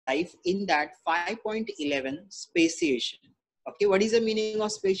life in that 5.11 speciation. Okay, what is the meaning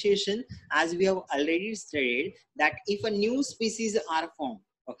of speciation? As we have already studied that if a new species are formed,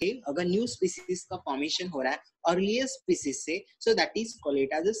 okay, अगर new species का formation हो रहा है earlier species से, so that is called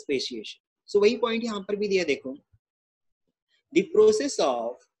it as a speciation. So वही point यहाँ पर भी दिया देखो, the process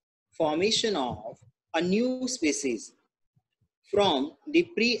of formation of a new species from the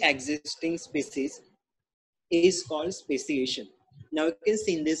pre-existing species is called speciation. Now you can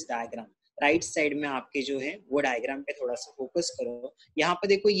see in this diagram, right side में आपके जो है वो डायग्राम पे थोड़ा सा फोकस करो. यहाँ पर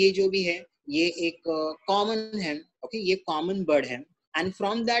देखो ये जो भी है ये एक कॉमन है, ओके, ये कॉमन बर्ड है, and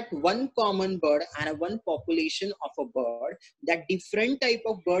from that one common bird and one population of a bird, that different type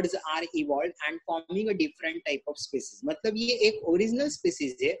of birds are evolved and forming a different type of species. मतलब ये एक ओरिजिनल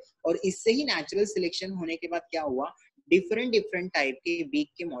स्पीसीज है और इससे ही natural selection होने के बाद क्या हुआ, डिफरेंट डिफरेंट टाइप के बीक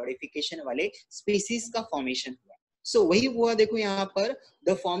के मॉडिफिकेशन वाले स्पीसीज का फॉर्मेशन हुआ. सो वही हुआ देखो यहाँ पर,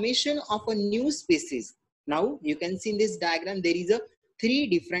 the formation of a new species. Now you can see in this diagram there is a 3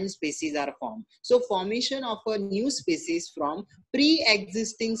 different species are formed. So formation of a new species from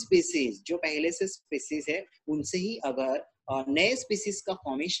pre-existing species, जो पहले से species है उनसे ही अगर नए species का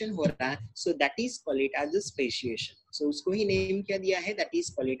formation हो रहा है, so that is called it as a speciation. So उसको ही name क्या दिया है, that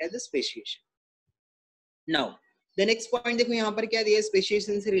is called it as a speciation. Now the next point देखो यहाँ पर क्या दिया है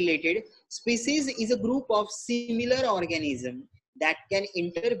speciation से related. Species is a group of similar organism that can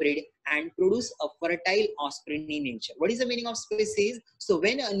interbreed and produce a fertile offspring in nature. What is the meaning of species? So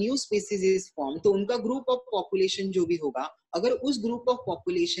when a new species is formed, तो उनका group of population जो भी होगा, अगर उस group of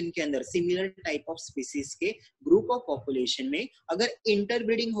population के अंदर similar type of species के group of population में अगर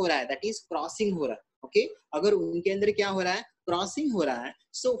interbreeding हो रहा है, that is crossing हो रहा है, okay, अगर उनके अंदर क्या हो रहा है, crossing हो रहा है,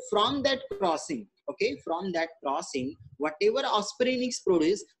 so from that crossing, okay, from that crossing whatever offspring is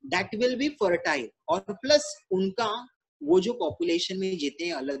produced that will be fertile, और plus उनका वो जो पॉपुलेशन में जितने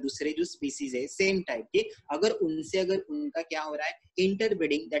अलग दूसरे जो स्पीसीज है सेम टाइप के, अगर उनसे अगर उनका क्या हो रहा है,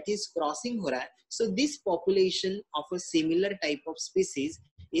 इंटरब्रीडिंग, दैट इज क्रॉसिंग हो रहा है, so this population of a similar type of species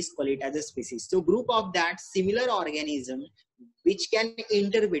is called it as a species. So group of that similar organism which can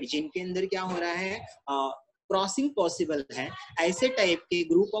interbreed, जिनके अंदर क्या हो रहा है, क्रॉसिंग पॉसिबल है, ऐसे टाइप के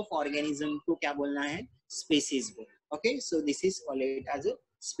ग्रुप ऑफ ऑर्गेनिज्म को क्या बोलना है, स्पीसीज बोल. Okay, so this is called it as a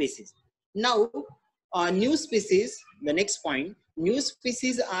species. Now new species, the next point, new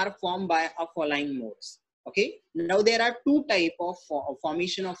species are formed by a following modes. Okay, now there are 2 type of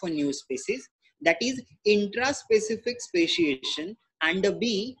formation of a new species, that is intraspecific speciation and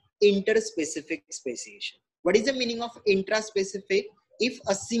B interspecific speciation. What is the meaning of intraspecific? If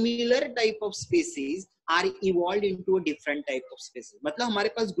a similar type of species are evolved into a different type of species, मतलब हमारे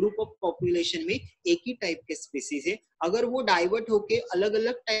पास group of population में एक ही type के species है, अगर वो divert होके अलग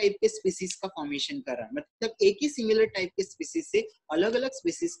अलग टाइप के स्पीसीज का फॉर्मेशन कर रहा है, मतलब एक ही सिमिलर टाइप के स्पीसीज से अलग अलग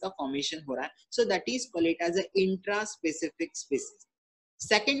स्पीसीज का फॉर्मेशन हो रहा है, so that is called it as a intraspecific species.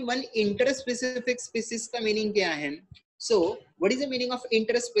 Second one, interspecific species का मीनिंग क्या है? So what is the meaning of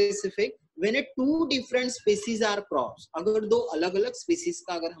interspecific? When a 2 different species are crossed, अगर 2 अलग अलग species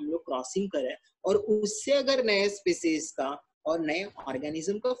का अगर हम लोग क्रॉसिंग करें और उससे अगर नए species का और नए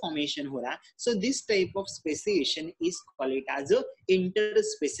ऑर्गेनिज्म का फॉर्मेशन हो रहा है, so this type of speciation is called it as a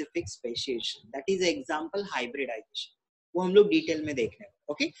interspecific speciation. That is example hybridization. वो हम लोग डिटेल में देख रहे हैं.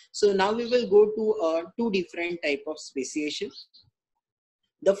 Okay, so now we will go to 2 different type of speciation.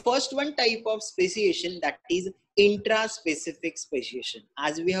 The first one type of speciation, that is intraspecific speciation.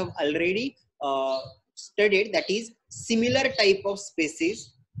 As we have already studied, that is similar type of species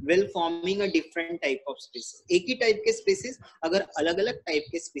will forming a different type of species. एक ही type के species अगर अलग अलग type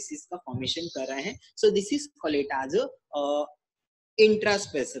के species का formation कर रहे हैं, so this is called it as a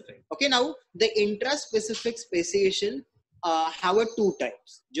intraspecific. Okay, now the intraspecific speciation have a 2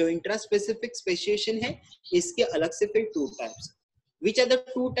 types. जो intraspecific speciation है इसके अलग से फिर 2 types. Which are the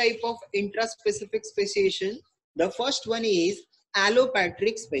 2 type of intraspecific speciation? The first one is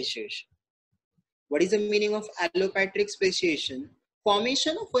allopatric speciation. What is the meaning of allopatric speciation?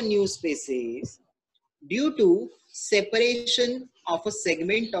 Formation of a new species due to separation of a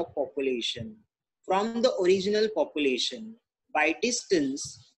segment of population from the original population by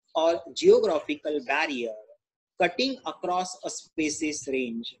distance or geographical barrier cutting across a species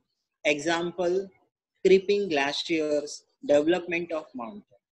range. Example, creeping glaciers, development of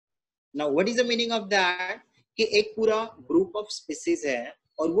mountain. Now what is the meaning of that, कि एक पूरा group of species है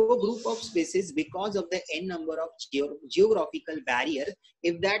और वो group of species because of the N number of geographical barrier,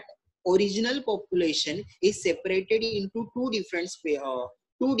 if that original population is separated into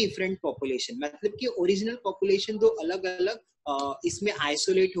 2 different population, मतलब कि original population 2 अलग अलग इसमें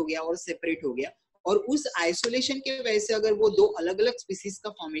आइसोलेट हो गया और सेपरेट हो गया, और उस आइसोलेशन के वजह से अगर वो दो अलग अलग स्पीसीज का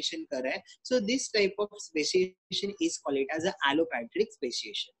फॉर्मेशन कर रहा है, so this type of speciation is called as a allopatric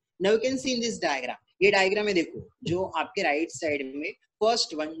speciation. Now you can see in this diagram, ये डायग्राम में देखो जो आपके राइट साइड में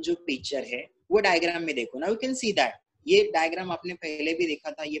फर्स्ट वन जो पिक्चर है वो डायग्राम में देखो. Now you can see that ये डायग्राम आपने पहले भी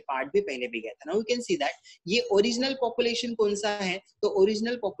देखा था, ये पार्ट भी पहले भी गया था. Now you can see that ये ओरिजिनल पॉपुलेशन कौन सा है, तो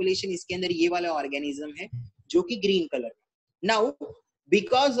ओरिजिनल पॉपुलेशन इसके अंदर ये वाला ऑर्गेनिज्म है जो कि green colour. Now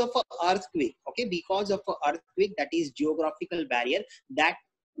because of a earthquake, okay, because of a earthquake, that is geographical barrier, that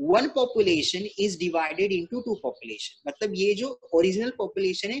one population is divided into two population. मतलब ये जो original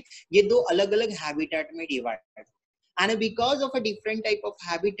population है ये दो अलग अलग habitat में divided, and because of a different type of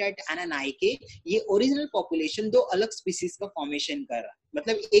habitat and an IK, ये original population दो अलग species का formation कर रहा है.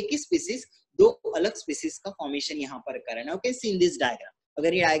 मतलब एक ही species दो अलग species का formation यहाँ पर कर रहा है. Now you can see in this diagram,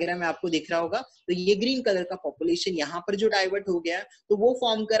 अगर ये डायग्राम में आपको दिख रहा होगा तो ये ग्रीन कलर का पॉपुलेशन यहाँ पर जो डाइवर्ट हो गया तो वो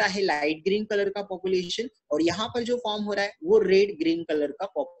फॉर्म करा है लाइट ग्रीन कलर का पॉपुलेशन, और यहाँ पर जो फॉर्म हो रहा है वो रेड ग्रीन कलर का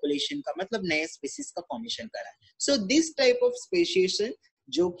पॉपुलेशन का, मतलब नए स्पीसीज का फॉर्मेशन करा है. So this type of speciation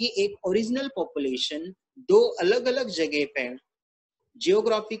जो कि एक ओरिजिनल पॉपुलेशन दो अलग अलग जगह पे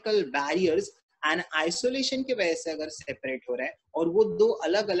जियोग्राफिकल बैरियर्स एंड आइसोलेशन की वजह से अगर सेपरेट हो रहा है और वो दो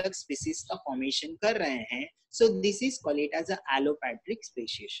अलग अलग स्पीसीज का फॉर्मेशन कर रहे हैं, so this is called it as a allopatric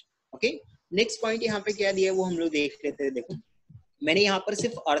speciation. Okay, next point यहाँ पे क्या दिया है वो हम लोग देख लेते हैं. देखो मैंने यहाँ पर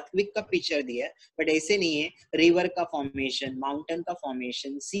सिर्फ अर्थक्वेक का पिक्चर दिया है, बट ऐसे नहीं है, रिवर का फॉर्मेशन, माउंटेन का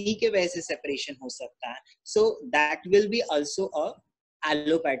फॉर्मेशन, सी के वजह से सेपरेशन हो सकता है. So that will be also a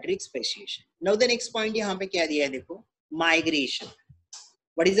allopatric speciation. Now the next point यहाँ पे क्या दिया है, देखो migration.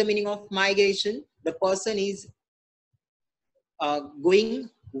 What is the meaning of migration? The person is going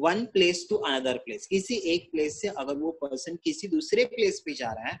one place to another place. किसी एक प्लेस से अगर वो पर्सन किसी दूसरे प्लेस पे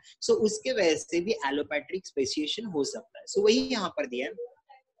जा रहा है, सो उसके वजह से भी एलोपैट्रिक स्पेसिएशन हो सकता है. सो वही यहाँ पर दिया है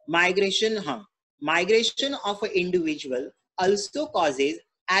माइग्रेशन. हाँ, migration of a individual also causes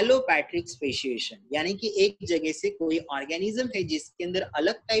allopatric speciation, यानी कि एक जगह से कोई ऑर्गेनिज्म है जिसके अंदर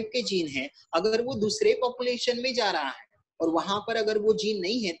अलग टाइप के जीन है, अगर वो दूसरे पॉपुलेशन में जा रहा है और वहां पर अगर वो जीन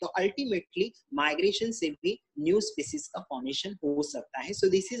नहीं है तो अल्टीमेटली माइग्रेशन से भी न्यू स्पीसीज का फॉर्मेशन हो सकता है. So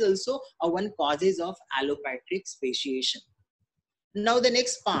this is also one causes of allopatric speciation. Now the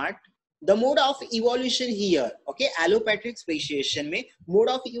next part, the mode of evolution here. Okay, allopatric speciation में मोड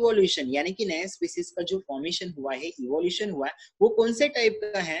ऑफ इवोल्यूशन यानी कि नए स्पीसीज का जो फॉर्मेशन हुआ है, इवोल्यूशन हुआ है, वो कौन से टाइप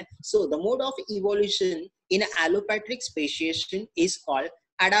का है. So the mode of evolution in allopatric speciation is called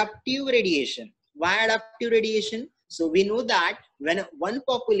adaptive radiation. Why adaptive radiation? So we know that when one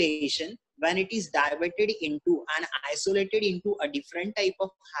population, when it is diverted into and isolated into a different type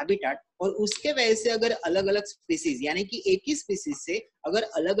of habitat, और उसके वजह से अगर अलग अलग species यानी कि एक ही स्पीसीज से अगर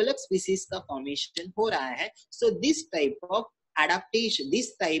अलग अलग स्पीसीज का फॉर्मेशन हो रहा है, so this type of adaptation,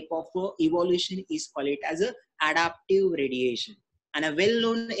 this type of evolution is called as a adaptive radiation. And a well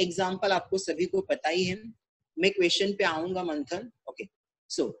known example आपको सभी को पता ही है. मैं क्वेश्चन पे आऊंगा मंथन. ओके,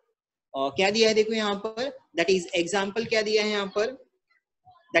 सो क्या दिया है देखो यहाँ पर, दैट इज एग्जाम्पल क्या दिया है यहाँ पर,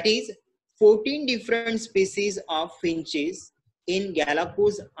 that is 14 different species of finches in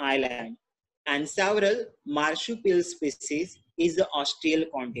Galapagos island and several marsupial species is the Australian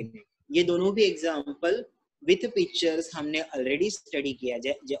continent. ये दोनों भी एग्जाम्पल विथ पिक्चर्स हमने ऑलरेडी स्टडी किया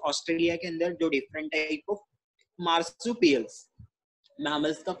है. ऑस्ट्रेलिया के अंदर जो different type of marsupials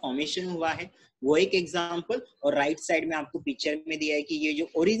mammals का फॉर्मेशन हुआ है वो एक एग्जांपल, और राइट साइड में आपको पिक्चर में दिया है कि ये जो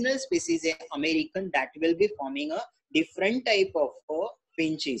ओरिजिनल स्पीसीज है American, that will be forming a different type of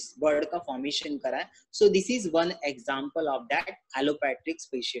finches, bird का फॉर्मेशन करा है. So this is one example of that allopatric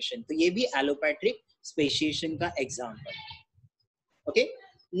speciation. तो ये भी एलोपैट्रिक स्पेसिएशन का example. Okay,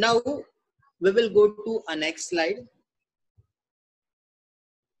 now we will go to a next slide.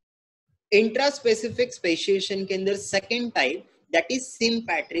 Intraspecific speciation के अंदर second type, that is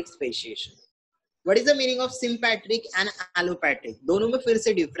sympatric speciation. What is the meaning of sympatric and allopatric? दोनों में फिर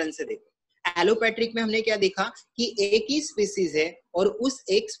से डिफरेंस है. देखो एलोपैट्रिक में हमने क्या देखा कि एक ही स्पीसीज है और उस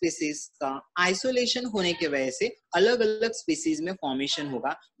एक स्पीसीज का आइसोलेशन होने के वजह से अलग अलग स्पीसीज में फॉर्मेशन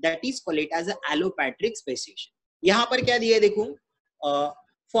होगा, that is called as allopatric speciation. यहाँ पर क्या दिया है देखो,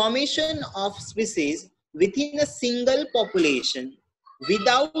 formation of species with in a single population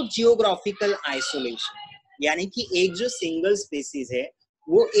without geographical isolation, यानी कि एक जो सिंगल स्पीसीज है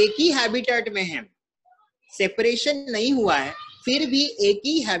वो एक ही हैबिटेट में है, सेपरेशन नहीं हुआ है, फिर भी एक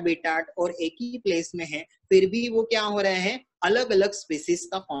ही हैबिटेट और एक ही प्लेस में है, फिर भी वो क्या हो रहे हैं, अलग अलग स्पीसीज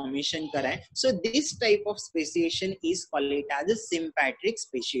का फॉर्मेशन कर रहा है. So this type of speciation is called as a सिंपैट्रिक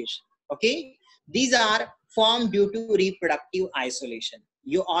speciation. Okay, these are formed due to reproductive isolation.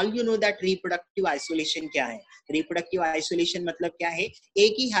 you know that reproductive isolation क्या है. Reproductive isolation मतलब क्या है,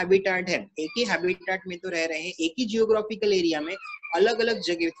 एक ही हैबिटेट है, एक ही हैबिटेट में तो रह रहे हैं, एक ही जियोग्राफिकल एरिया में, अलग अलग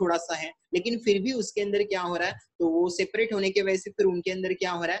जगह थोड़ा सा है, लेकिन फिर भी उसके अंदर क्या हो रहा है, तो वो सेपरेट होने के वजह से फिर उनके अंदर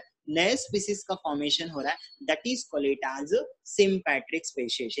क्या हो रहा है, नए स्पीसीज का फॉर्मेशन हो रहा है, that is called it as sympatric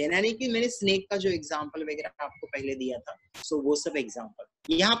speciation. यानी कि मैंने स्नेक का जो एग्जांपल वगैरह आपको पहले दिया था, सो वो सब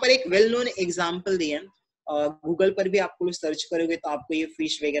एग्जांपल यहाँ पर एक वेल नोन एग्जांपल दिए हैं. गूगल पर भी आपको सर्च करोगे तो आपको ये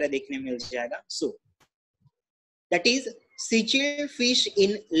फिश वगैरह देखने मिल जाएगा. So that is सिचिल fish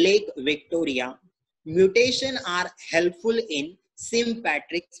in lake Victoria, mutation are helpful in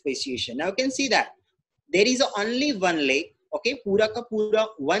sympatric speciation. Now you can see that there is only one lake, okay, पूरा का पूरा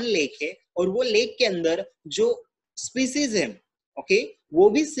one lake है, और वो लेक के अंदर जो स्पीसीज है, okay, वो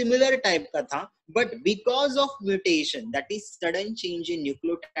भी सिमिलर टाइप का था, but because of mutation, that is sudden change in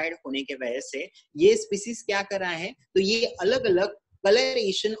nucleotide होने के वजह से ये स्पीसीज क्या कर रहा है, तो ये अलग अलग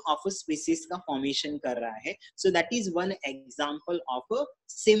coloration of a species का formation कर रहा है. So that is one example of a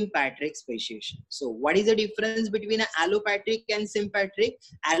sympatric speciation. So what is the difference between allopatric and sympatric?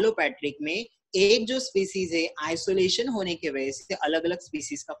 Allopatric में एक जो species है isolation होने के वजह से अलग अलग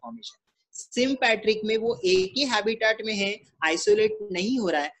species का formation. Sympatric में वो एक ही habitat में है, isolate नहीं हो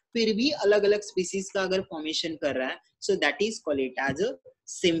रहा है, फिर भी अलग अलग species का अगर formation कर रहा है, so that is called it as a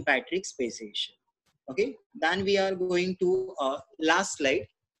sympatric speciation. Okay, then we are going to last slide.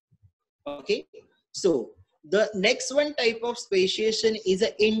 Okay, so the next one type of speciation is a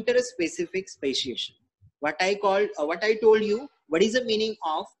interspecific speciation. What I told you, what is the meaning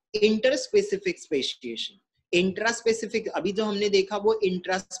of interspecific speciation? Intraspecific अभी जो हमने देखा वो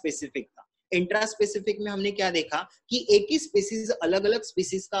intraspecific था. Intraspecific में हमने क्या देखा कि एक ही स्पीसीज अलग अलग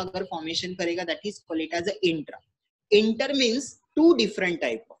स्पीसीज का अगर फॉर्मेशन करेगा, that is called it as a intra. Inter means two different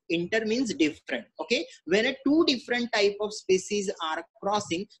type of, inter means different, okay, when a two different type of species are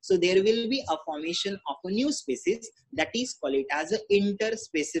crossing, so there will be a formation of a new species, that is called it as a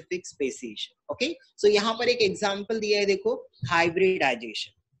interspecific speciation. Okay, so यहाँ पर एक example दिया है, देखो,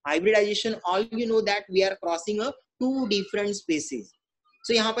 hybridization. Hybridization, all you know that we are crossing a two different species.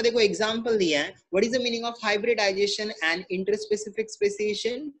 So यहाँ पर देखो example दिया है, what is the meaning of hybridization and interspecific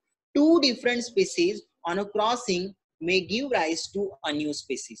speciation? Two different species on a crossing may give rise to a new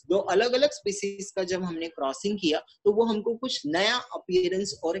species. दो अलग अलग species का जब हमने क्रॉसिंग किया तो वो हमको कुछ नया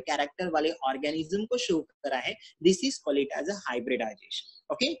अपीयरेंस और कैरेक्टर वाले ऑर्गेनिज्म को शो करा है. This is called it as a hybridisation.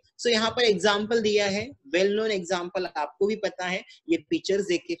 Okay, सो यहाँ पर एग्जांपल दिया है, वेल नोन एग्जांपल, आपको भी पता है, ये पिक्चर्स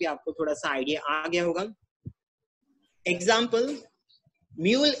देख के भी आपको थोड़ा सा आइडिया आ गया होगा. Example,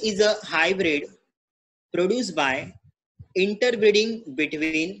 mule is a hybrid produced by interbreeding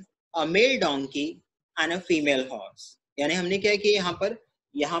between a male donkey and a female horse. यानी हमने क्या किया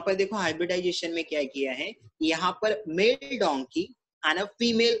यहाँ पर देखो हाइब्रिडाइजेशन में क्या किया है, यहाँ पर mail donkey and a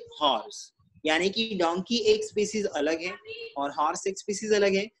female horse, यानी कि डोंकी एक स्पीसीज अलग है और हॉर्स एक स्पीसीज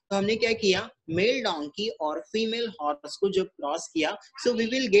अलग है, तो हमने क्या किया, मेल डोंकी और फीमेल हॉर्स को जब क्रॉस किया, so we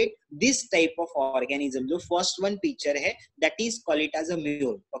will get this type of organism. जो फर्स्ट वन पिक्चर है that is called it as a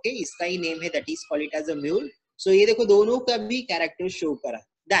mule. Okay, इसका ही नेम है, that is called it as a mule. सो ये देखो दोनों का भी कैरेक्टर शो करा.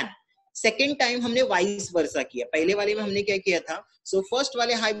 देन सेकेंड टाइम हमने वाइस वर्सा किया. पहले वाले में हमने क्या किया था, सो फर्स्ट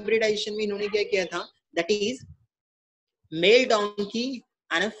वाले हाइब्रिडाइजेशन में इन्होंने क्या किया था, that is male donkey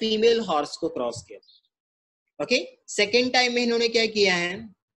and a female horse को क्रॉस किया. ओके, सेकेंड टाइम में इन्होंने क्या किया है,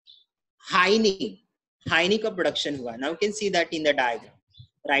 हाइनी का प्रोडक्शन हुआ. Now you can see that in the diagram,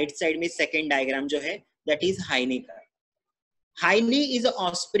 right side में सेकेंड डायग्राम जो है दैट इज हाइनी का. हाइनी is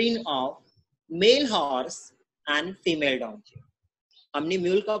offspring of male horse and female donkey. हमने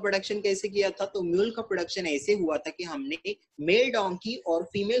म्यूल का प्रोडक्शन कैसे किया था, तो म्यूल का प्रोडक्शन ऐसे हुआ था कि हमने मेल डोंकी और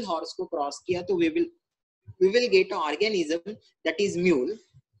फीमेल हॉर्स को क्रॉस किया, तो we will get a organism that is mule.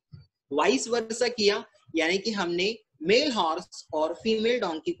 Vice versa किया, यानी कि हमने मेल हॉर्स और फीमेल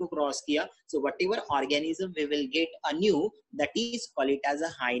डोंकी को क्रॉस किया, so whatever organism we will get a new, that is called it as a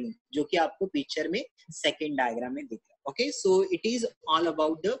हाइनी, जो कि आपको पिक्चर में सेकंड डायग्राम में दिख रहा है. Okay, so it is all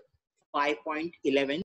about the 5.11